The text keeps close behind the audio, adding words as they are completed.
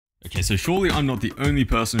Okay, so surely I'm not the only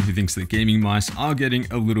person who thinks that gaming mice are getting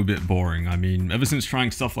a little bit boring. I mean, ever since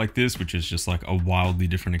trying stuff like this, which is just like a wildly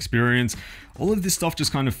different experience, all of this stuff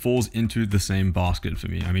just kind of falls into the same basket for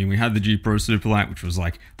me. I mean, we had the G Pro Superlight, which was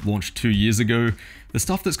like launched 2 years ago. The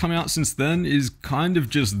stuff that's come out since then is kind of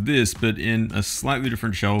just this, but in a slightly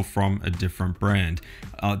different shell from a different brand.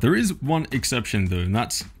 There is one exception though, and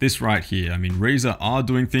that's this right here. I mean, Razer are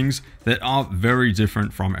doing things that are very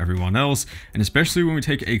different from everyone else, and especially when we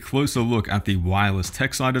take a closer look at the wireless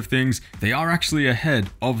tech side of things, they are actually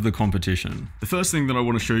ahead of the competition. The first thing that I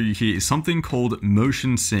want to show you here is something called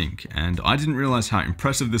motion sync, and I didn't realize how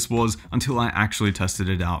impressive this was until I actually tested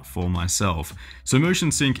it out for myself. So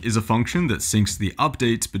motion sync is a function that syncs the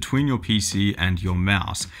updates between your PC and your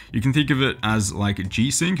mouse. You can think of it as like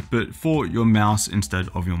G-Sync, but for your mouse instead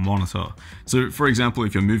of your monitor. So for example,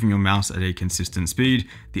 if you're moving your mouse at a consistent speed,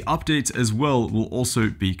 the updates as well will also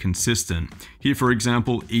be consistent. Here, for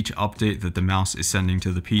example, each update that the mouse is sending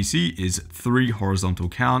to the PC is 3 horizontal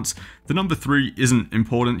counts. The number 3 isn't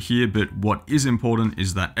important here, but what is important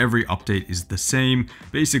is that every update is the same.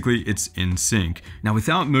 Basically, it's in sync. Now,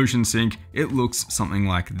 without motion sync, it looks something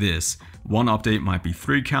like this. One update might be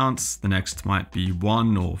 3 counts, the next might be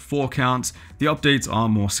 1 or 4 counts. The updates are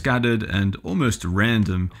more scattered and almost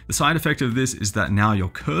random. The side effect of this is that now your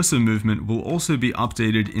cursor movement will also be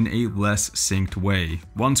updated in a less synced way.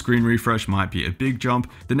 One screen refresh might be a big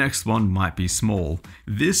jump, the next one might be small.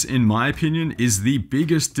 This, in my opinion, is the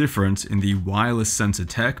biggest difference in the wireless sensor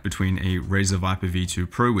tech between a Razer Viper V2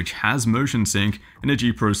 Pro, which has motion sync, and a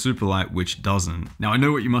G Pro Superlight, which doesn't. Now, I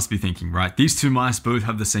know what you must be thinking, right? These two mice both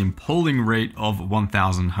have the same polling rate of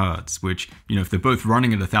 1000 Hz, which, you know, if they're both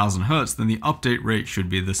running at 1000 Hz, then the update rate should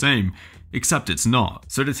be the same. Except it's not.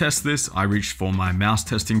 So to test this, I reached for my mouse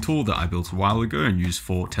testing tool that I built a while ago and used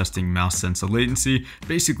for testing mouse sensor latency.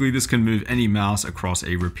 Basically, this can move any mouse across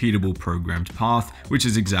a repeatable programmed path, which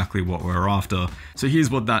is exactly what we're after. So here's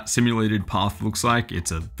what that simulated path looks like.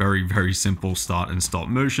 It's a very, very simple start and stop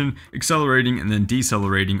motion, accelerating and then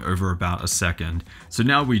decelerating over about a second. So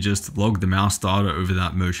now we just log the mouse data over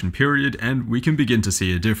that motion period and we can begin to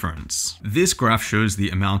see a difference. This graph shows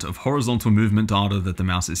the amount of horizontal movement data that the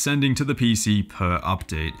mouse is sending to the PC per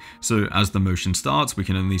update. So as the motion starts, we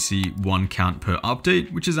can only see 1 count per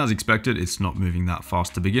update, which is as expected. It's not moving that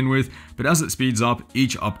fast to begin with, but as it speeds up,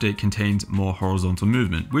 each update contains more horizontal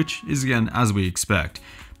movement, which is again as we expect.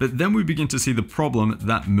 But then we begin to see the problem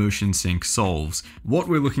that motion sync solves. What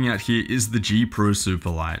we're looking at here is the G Pro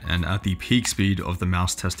Superlight, and at the peak speed of the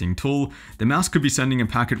mouse testing tool, the mouse could be sending a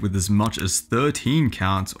packet with as much as 13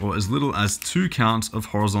 counts or as little as 2 counts of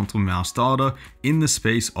horizontal mouse data in the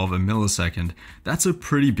space of a millisecond. That's a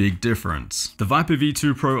pretty big difference. The Viper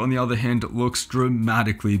V2 Pro, on the other hand, looks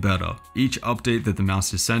dramatically better. Each update that the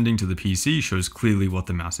mouse is sending to the PC shows clearly what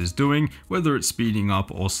the mouse is doing, whether it's speeding up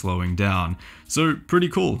or slowing down. So pretty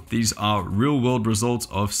cool. These are real-world results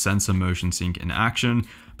of sensor motion sync in action,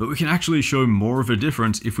 but we can actually show more of a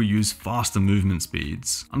difference if we use faster movement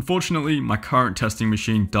speeds. Unfortunately, my current testing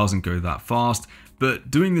machine doesn't go that fast, but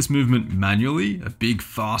doing this movement manually, a big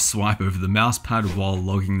fast swipe over the mouse pad while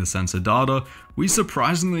logging the sensor data, we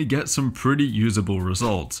surprisingly get some pretty usable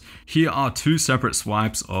results. Here are 2 separate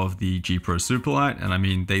swipes of the G Pro Superlight, and I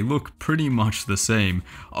mean, they look pretty much the same.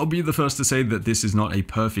 I'll be the first to say that this is not a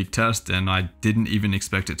perfect test, and I didn't even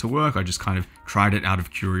expect it to work. I just kind of tried it out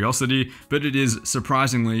of curiosity, but it is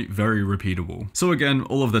surprisingly very repeatable. So again,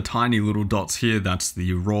 all of the tiny little dots here, that's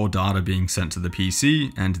the raw data being sent to the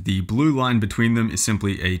PC, and the blue line between them is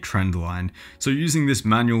simply a trend line. So using this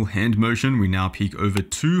manual hand motion, we now peak over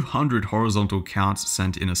 200 horizontal counts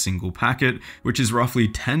sent in a single packet, which is roughly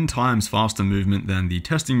 10 times faster movement than the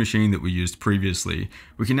testing machine that we used previously.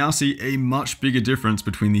 We can now see a much bigger difference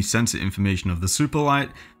between the sensor information of the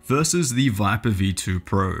Superlight versus the Viper V2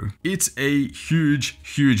 Pro. It's a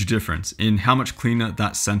huge difference in how much cleaner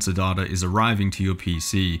that sensor data is arriving to your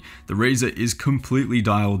PC. The Razer is completely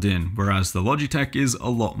dialed in, whereas the Logitech is a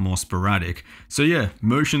lot more sporadic. So yeah,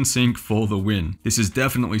 motion sync for the win. This is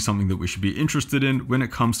definitely something that we should be interested in when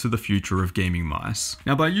it comes to the future of gaming mice.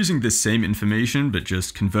 Now, by using this same information, but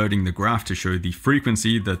just converting the graph to show the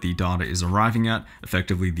frequency that the data is arriving at,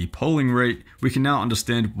 effectively the polling rate, we can now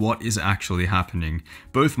understand what is actually happening.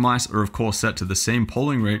 Both mice are of course set to the same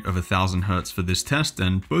polling rate of 1000 Hz for this test,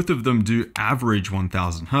 and both of them do average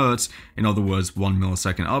 1000 Hz, in other words 1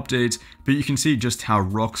 millisecond updates, but you can see just how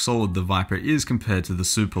rock solid the Viper is compared to the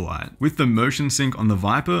Superlight. With the motion motion sync on the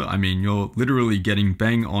Viper, I mean, you're literally getting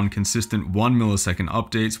bang on consistent 1 millisecond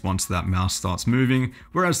updates once that mouse starts moving,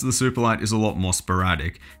 whereas the Superlight is a lot more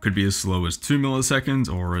sporadic. Could be as slow as 2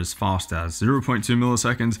 milliseconds or as fast as 0.2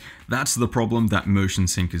 milliseconds. That's the problem that motion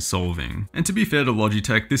sync is solving. And to be fair to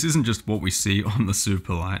Logitech, this isn't just what we see on the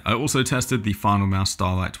Superlight. I also tested the Final Mouse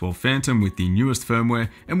Starlight 12 Phantom with the newest firmware,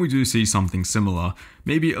 and we do see something similar.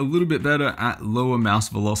 Maybe a little bit better at lower mouse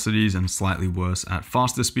velocities and slightly worse at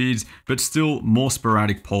faster speeds, but still more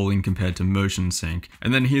sporadic polling compared to motion sync.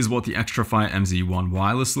 And then here's what the Xtrfy MZ1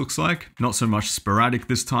 wireless looks like. Not so much sporadic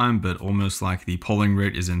this time, but almost like the polling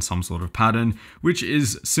rate is in some sort of pattern, which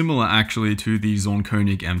is similar actually to the Zorn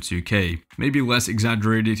Koenig M2K. Maybe less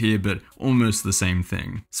exaggerated here, but almost the same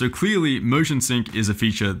thing. So clearly, motion sync is a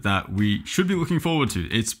feature that we should be looking forward to.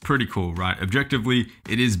 It's pretty cool, right? Objectively,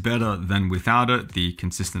 it is better than without it. The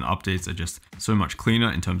consistent updates are just so much cleaner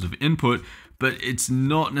in terms of input, but it's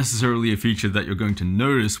not necessarily a feature that you're going to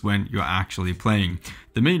notice when you're actually playing.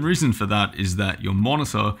 The main reason for that is that your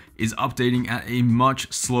monitor is updating at a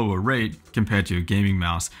much slower rate compared to your gaming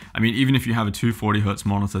mouse. I mean, even if you have a 240Hz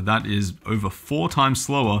monitor, that is over 4 times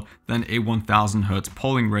slower than a 1000Hz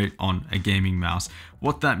polling rate on a gaming mouse.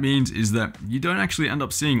 What that means is that you don't actually end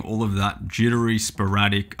up seeing all of that jittery,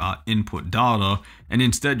 sporadic input data, and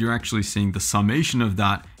instead you're actually seeing the summation of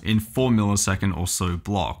that in 4 millisecond or so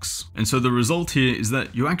blocks. And so the result here is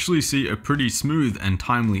that you actually see a pretty smooth and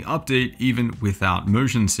timely update even without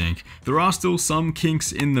motion sync. There are still some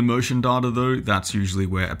kinks in the motion data though. That's usually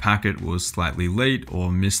where a packet was slightly late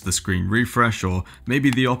or missed the screen refresh, or maybe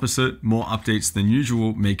the opposite, more updates than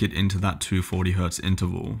usual make it into that 240Hz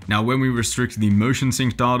interval. Now when we restrict the motion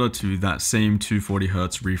sync data to that same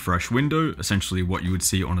 240Hz refresh window, essentially what you would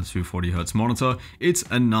see on a 240Hz monitor, it's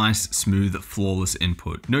a nice, smooth, flawless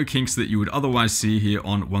input. No kinks that you would otherwise see here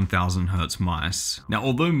on 1000Hz mice. Now,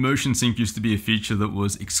 although motion sync used to be a feature that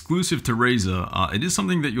was exclusive to Razer, it is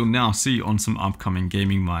something that you'll now see on some upcoming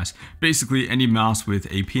gaming mice. Basically, any mouse with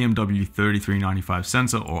a PMW 3395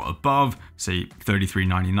 sensor or above, say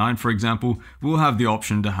 3399 for example, will have the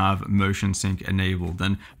option to have motion sync enabled,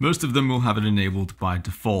 and most of them will have it enabled by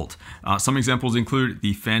default. Some examples include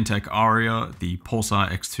the Fantech Aria, the Pulsar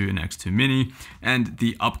X2 and X2 Mini, and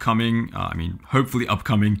the upcoming, hopefully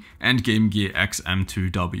upcoming, and Game Gear X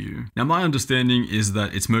M2W. Now my understanding is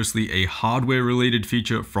that it's mostly a hardware related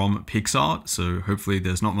feature from PixArt, so hopefully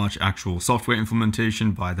there's not much actual software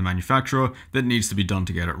implementation by the manufacturer that needs to be done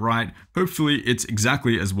to get it right. Hopefully it's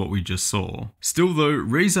exactly as what we just saw. Still though,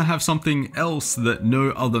 Razer have something else that no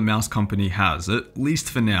other mouse company has, at least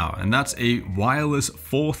for now, and that's a wireless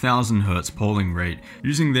 4000Hz polling rate.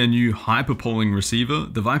 Using their new hyper polling receiver,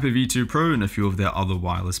 the Viper V2 Pro and a few of their other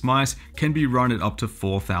wireless mice can be run at up to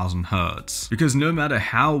 4000Hz. Because no matter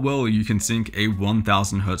how well you can sync a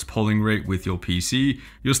 1000Hz polling rate with your PC,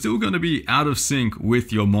 you're still going to be out of sync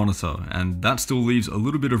with your monitor, and that still leaves a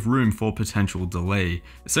little bit of room for potential delay.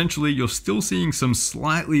 Essentially, you're still seeing some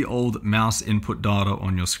slightly old mouse input data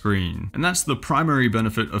on your screen. And that's the primary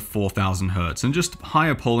benefit of 4000Hz and just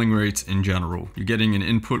higher polling rates in general. You're getting an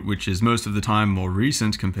input which is most of the time more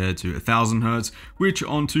recent compared to 1000Hz, which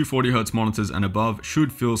on 240Hz monitors and above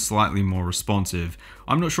should feel slightly more responsive.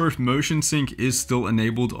 I'm not sure if motion sync is still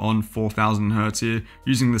enabled on 4000Hz here.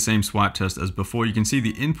 Using the same swipe test as before, you can see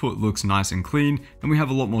the input looks nice and clean, and we have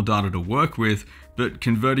a lot more data to work with, but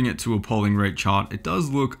converting it to a polling rate chart, it does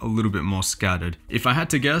look a little bit more scattered. If I had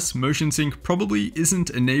to guess, motion sync probably isn't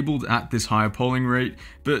enabled at this higher polling rate,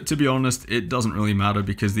 but to be honest, it doesn't really matter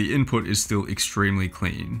because the input is still extremely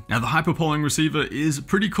clean. Now the hyper polling receiver is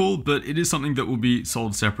pretty cool, but it is something that will be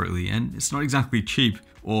sold separately, and it's not exactly cheap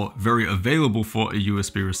or very available for a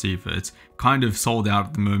USB receiver. It's kind of sold out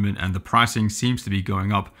at the moment, and the pricing seems to be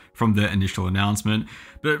going up from their initial announcement.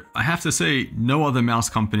 But I have to say, no other mouse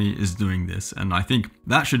company is doing this, and I think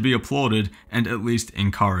that should be applauded and at least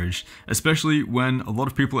encouraged, especially when a lot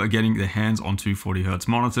of people are getting their hands on 240Hz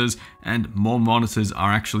monitors, and more monitors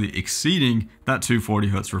are actually exceeding that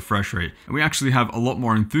 240Hz refresh rate. And we actually have a lot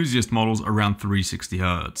more enthusiast models around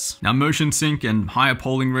 360Hz. Now, motion sync and higher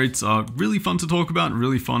polling rates are really fun to talk about,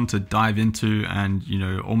 really fun to dive into and,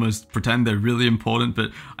 almost pretend they're really important,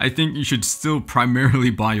 but I think you should still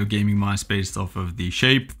primarily buy your gaming mice based off of the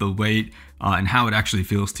shape, the weight, and how it actually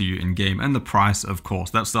feels to you in game, and the price, of course.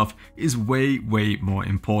 That stuff is way, way more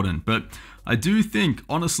important. But I do think,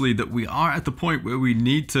 honestly, that we are at the point where we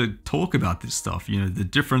need to talk about this stuff, the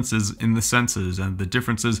differences in the sensors and the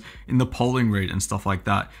differences in the polling rate and stuff like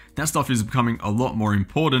that. That stuff is becoming a lot more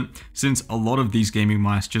important since a lot of these gaming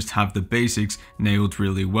mice just have the basics nailed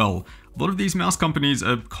really well. A lot of these mouse companies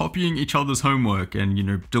are copying each other's homework and, you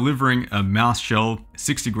know, delivering a mouse shell,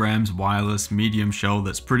 60 grams, wireless, medium shell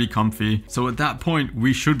that's pretty comfy. So at that point,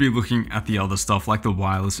 we should be looking at the other stuff like the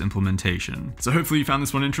wireless implementation. So hopefully you found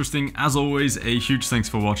this one interesting. As always, a huge thanks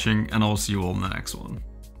for watching, and I'll see you all in the next one.